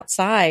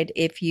outside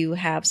if you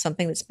have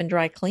something that's been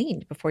dry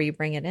cleaned before you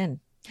bring it in.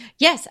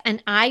 Yes.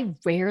 And I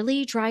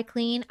rarely dry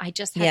clean. I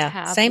just had to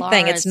have same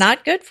thing. It's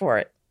not good for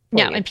it.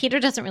 No, and Peter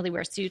doesn't really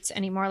wear suits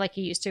anymore like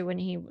he used to when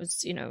he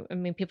was, I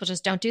mean, people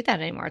just don't do that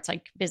anymore. It's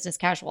like business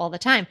casual all the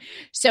time.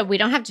 So we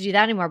don't have to do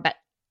that anymore. But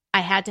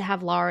I had to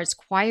have Laura's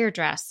choir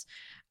dress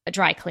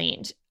dry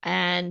cleaned.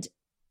 And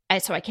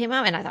so I came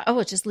out and I thought,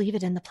 oh, just leave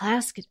it in the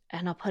plastic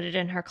and I'll put it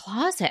in her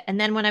closet. And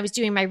then when I was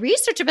doing my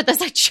research about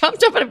this, I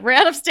jumped up and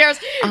ran upstairs,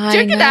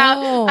 took it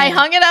out. I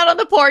hung it out on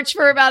the porch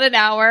for about an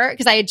hour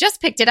because I had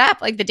just picked it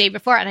up like the day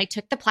before, and I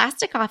took the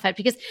plastic off it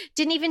because it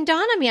didn't even dawn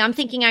on me. I'm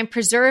thinking I'm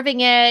preserving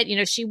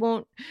it. She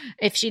won't,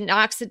 if she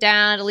knocks it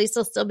down, at least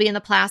it'll still be in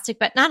the plastic.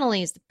 But not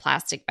only is the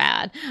plastic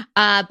bad,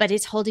 but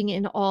it's holding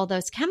in all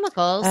those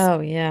chemicals.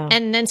 Oh, yeah.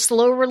 And then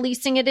slow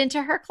releasing it into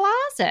her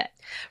closet.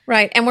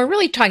 Right. And we're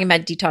really talking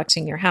about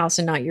detoxing your house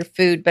and not your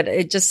food, but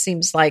it just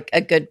seems like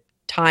a good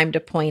time to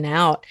point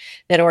out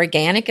that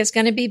organic is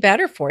going to be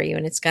better for you,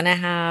 and it's going to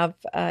have,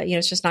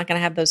 it's just not going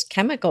to have those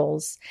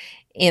chemicals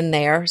in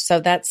there. So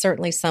that's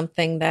certainly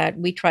something that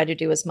we try to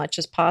do as much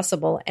as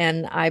possible.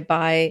 And I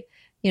buy,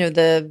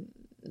 the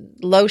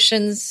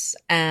lotions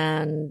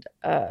and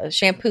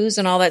shampoos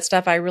and all that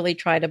stuff. I really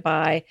try to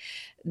buy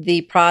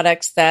the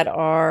products that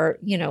are,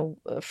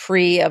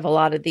 free of a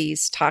lot of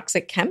these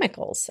toxic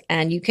chemicals.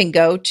 And you can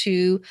go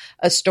to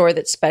a store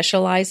that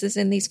specializes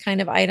in these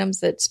kind of items,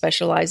 that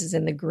specializes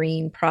in the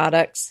green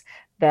products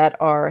that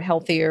are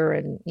healthier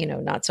and,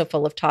 not so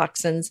full of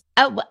toxins.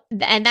 Oh,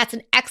 and that's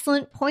an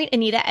excellent point,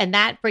 Anita. And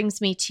that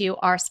brings me to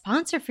our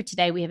sponsor for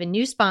today. We have a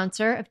new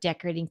sponsor of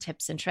Decorating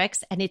Tips and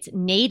Tricks, and it's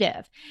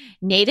Native.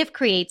 Native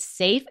creates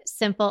safe,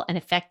 simple, and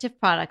effective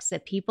products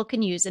that people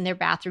can use in their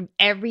bathroom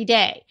every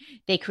day.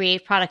 They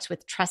create products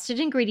with trusted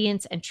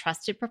ingredients and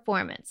trusted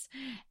performance.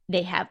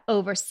 They have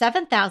over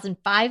 7,000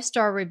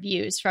 five-star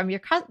reviews from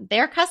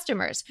their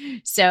customers.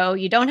 So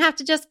you don't have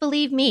to just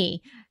believe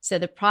me. So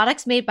the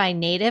products made by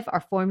Native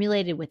are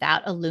formulated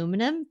without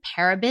aluminum,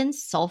 parabens,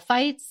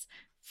 sulfites,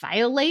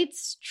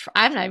 phthalates,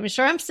 I'm not even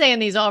sure I'm saying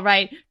these all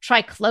right,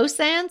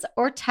 triclosans,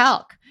 or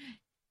talc.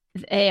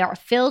 They are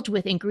filled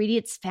with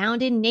ingredients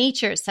found in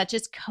nature, such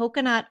as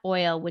coconut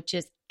oil, which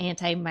is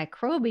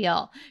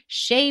antimicrobial,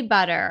 shea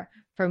butter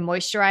for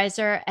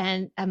moisturizer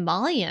and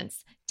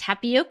emollients,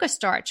 tapioca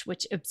starch,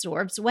 which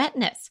absorbs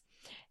wetness.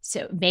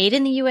 So made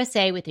in the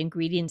USA with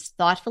ingredients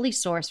thoughtfully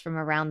sourced from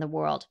around the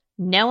world.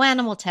 No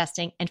animal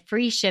testing and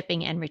free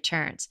shipping and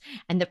returns.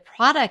 And the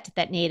product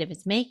that Native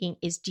is making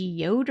is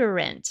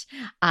deodorant.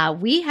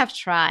 We have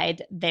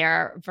tried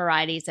their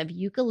varieties of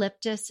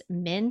eucalyptus,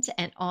 mint,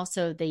 and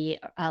also the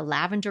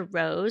lavender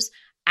rose.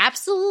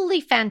 Absolutely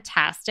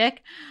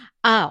fantastic.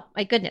 Oh,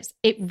 my goodness.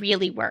 It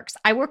really works.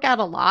 I work out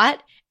a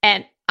lot,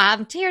 and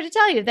I'm here to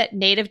tell you that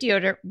Native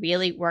deodorant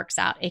really works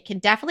out. It can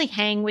definitely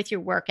hang with your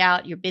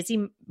workout, your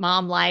busy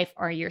mom life,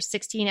 or your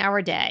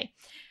 16-hour day.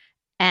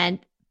 And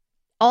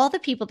all the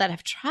people that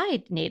have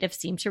tried Native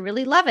seem to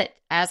really love it.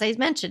 As I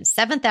mentioned,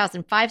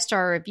 7,000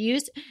 five-star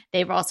reviews.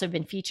 They've also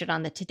been featured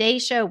on the Today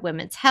Show,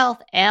 Women's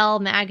Health, Elle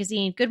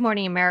Magazine, Good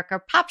Morning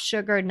America, Pop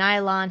Sugar,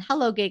 Nylon,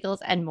 Hello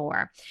Giggles, and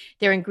more.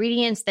 They're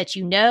ingredients that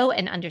you know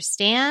and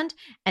understand,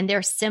 and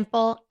they're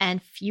simple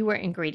and fewer ingredients.